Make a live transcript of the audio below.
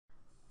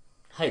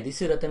Hi,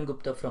 this is Ratan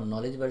Gupta from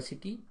Knowledge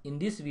Varsity. In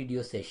this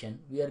video session,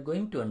 we are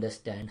going to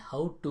understand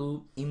how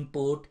to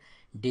import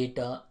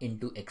data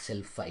into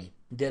Excel file.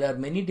 There are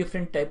many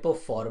different type of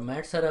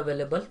formats are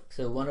available.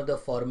 So one of the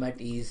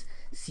format is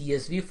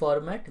CSV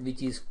format,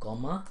 which is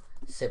comma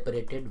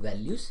separated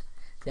values.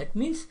 That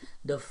means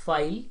the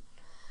file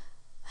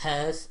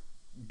has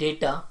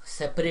data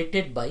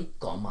separated by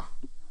comma.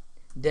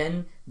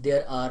 Then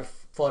there are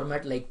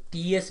format like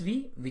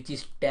TSV, which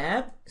is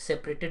tab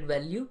separated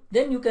value.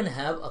 Then you can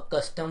have a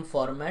custom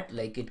format,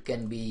 like it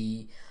can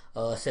be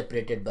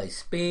separated by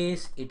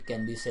space, it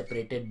can be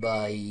separated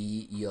by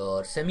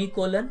your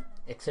semicolon,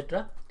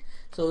 etc.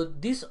 So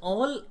these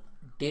all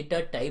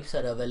data types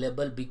are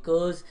available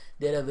because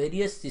there are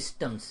various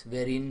systems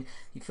wherein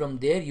from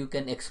there you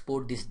can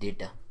export this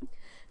data.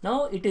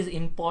 Now it is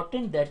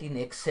important that in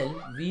Excel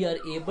we are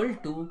able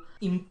to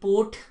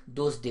import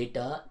those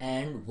data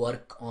and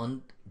work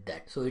on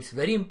that. So it's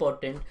very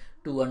important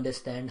to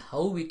understand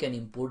how we can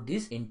import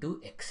this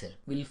into Excel.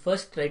 We'll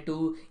first try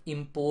to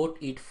import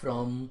it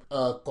from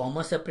a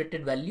comma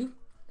separated value.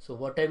 So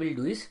what I will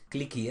do is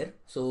click here.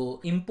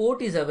 So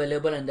import is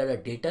available under the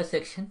data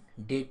section.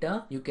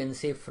 Data, you can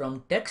say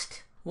from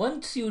text.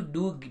 Once you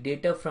do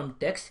data from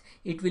text,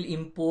 it will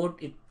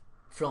import it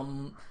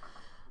from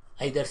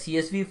either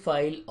CSV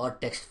file or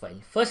text file.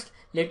 First,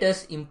 let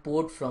us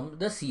import from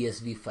the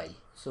CSV file.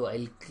 So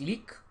I'll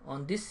click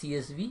on this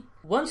CSV.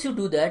 Once you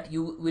do that,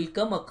 you will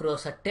come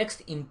across a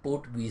text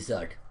import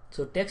wizard.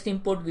 So text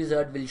import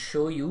wizard will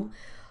show you.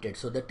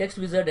 So the text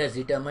wizard has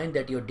determined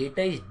that your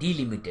data is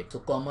delimited. So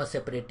comma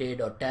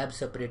separated or tab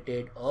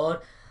separated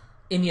or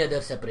any other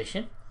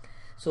separation.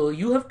 So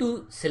you have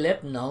to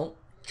select now,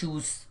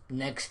 choose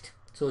next.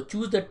 So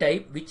choose the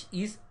type which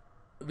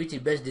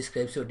best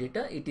describes your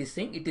data. It is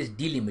saying it is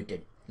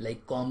delimited,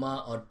 like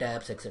comma or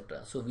tabs,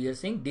 etc. So we are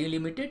saying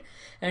delimited,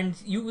 and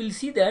you will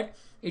see that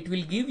it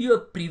will give you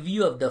a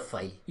preview of the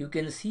file. You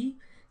can see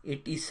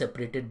it is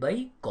separated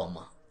by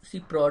comma. See,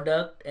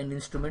 product and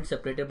instrument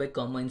separated by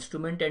comma,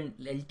 instrument and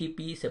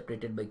LTP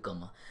separated by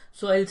comma.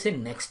 So I'll say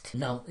next.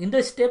 Now in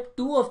the step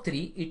 2 of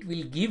 3, it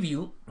will give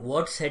you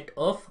what set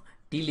of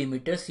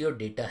delimiters your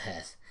data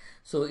has.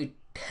 So it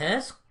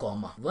has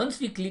comma. Once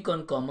we click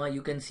on comma,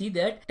 you can see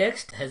that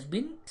text has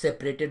been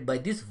separated by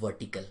this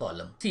vertical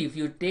column. See, if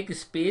you take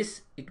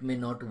space, it may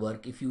not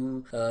work. If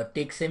you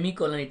take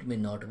semicolon, it may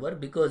not work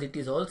because it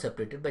is all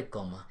separated by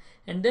comma.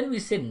 And then we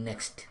say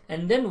next.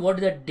 And then what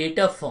is the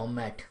data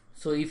format?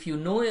 So if you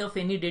know of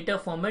any data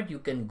format, you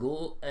can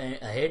go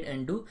ahead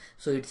and do.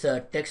 So it's a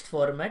text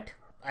format.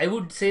 I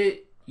would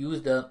say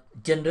use the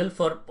general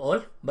for all,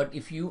 but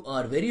if you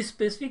are very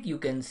specific, you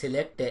can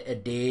select a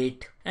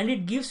date, and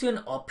it gives you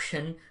an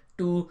option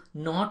to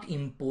not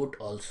import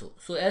also.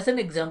 So as an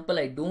example,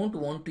 I don't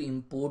want to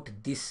import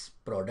this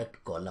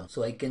product column,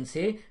 so I can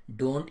say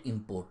don't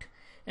import.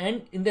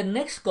 And in the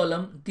next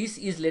column, this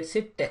is, let's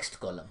say, text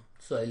column.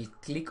 So I'll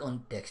click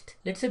on text.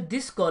 Let's say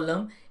this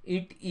column,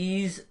 it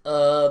is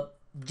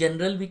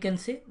general, we can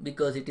say,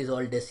 because it is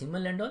all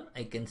decimal and all.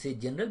 I can say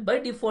general. By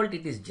default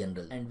it is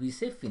general, and we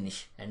say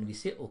finish and we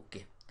say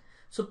OK.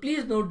 So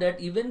please note that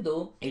even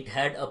though it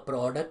had a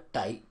product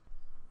type,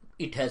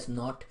 it has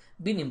not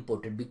been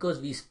imported because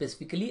we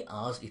specifically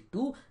asked it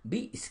to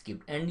be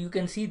skipped. And you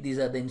can see these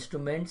are the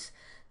instruments,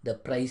 the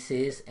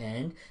prices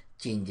and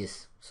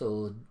changes.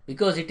 So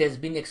because it has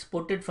been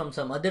exported from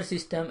some other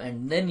system,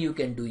 and then you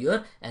can do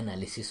your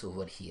analysis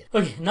over here.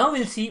 Okay, now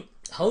we'll see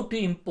how to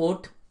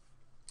import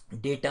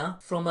data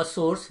from a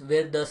source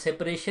where the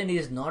separation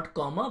is not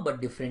comma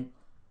but different.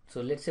 So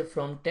let's say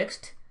from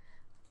text,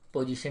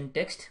 position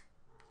text,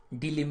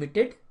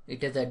 delimited,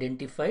 it has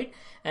identified,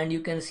 and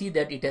you can see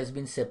that it has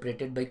been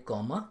separated by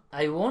comma.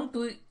 I want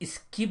to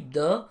skip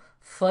the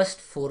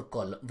first 4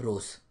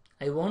 rows.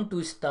 I want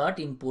to start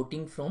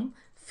importing from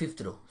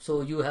 5th row.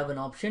 So you have an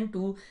option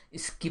to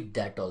skip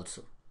that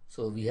also.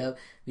 So we are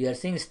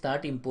saying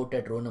start import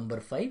at row number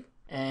 5.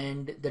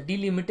 And the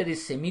delimiter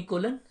is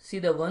semicolon. See,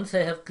 the once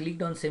I have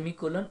clicked on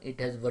semicolon, it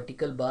has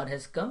vertical bar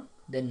has come.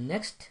 Then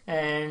next,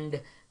 and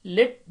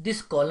let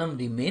this column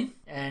remain,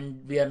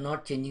 and we are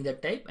not changing the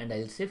type, and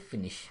I'll say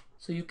finish.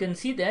 So you can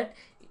see that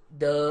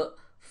the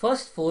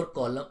first 4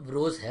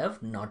 rows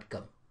have not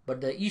come, but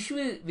the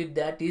issue with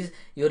that is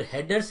your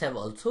headers have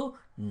also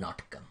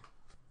not come.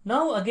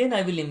 Now again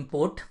I will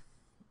import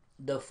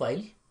the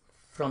file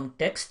from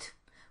text.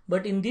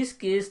 But in this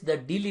case, the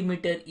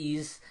delimiter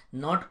is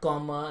not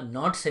comma,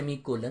 not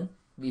semicolon.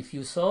 If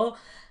you saw,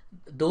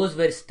 those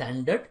were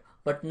standard.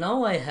 But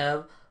now I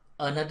have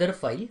another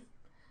file,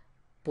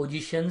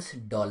 positions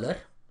 $,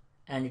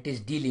 and it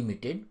is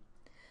delimited.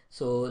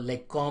 So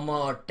like comma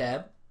or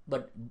tab,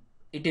 but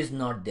it is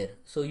not there.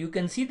 So you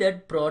can see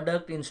that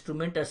product,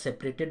 instrument are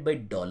separated by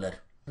 $.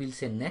 We'll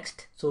say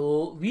next.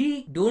 So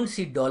we don't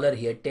see $,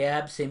 here,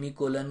 tab,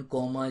 semicolon,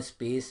 comma,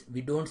 space. We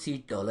don't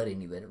see $,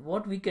 anywhere.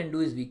 What we can do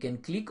is we can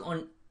click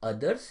on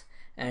others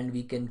and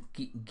we can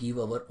give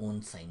our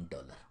own sign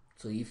 $.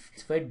 So if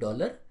it's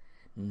 $,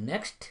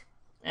 next,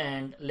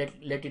 and let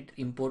it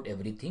import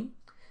everything.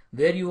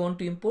 Where you want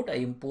to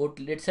import,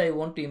 let's say I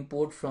want to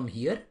import from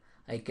here.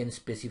 I can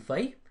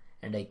specify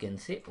and I can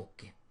say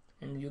OK,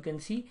 and you can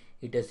see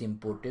it has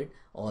imported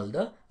all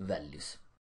the values.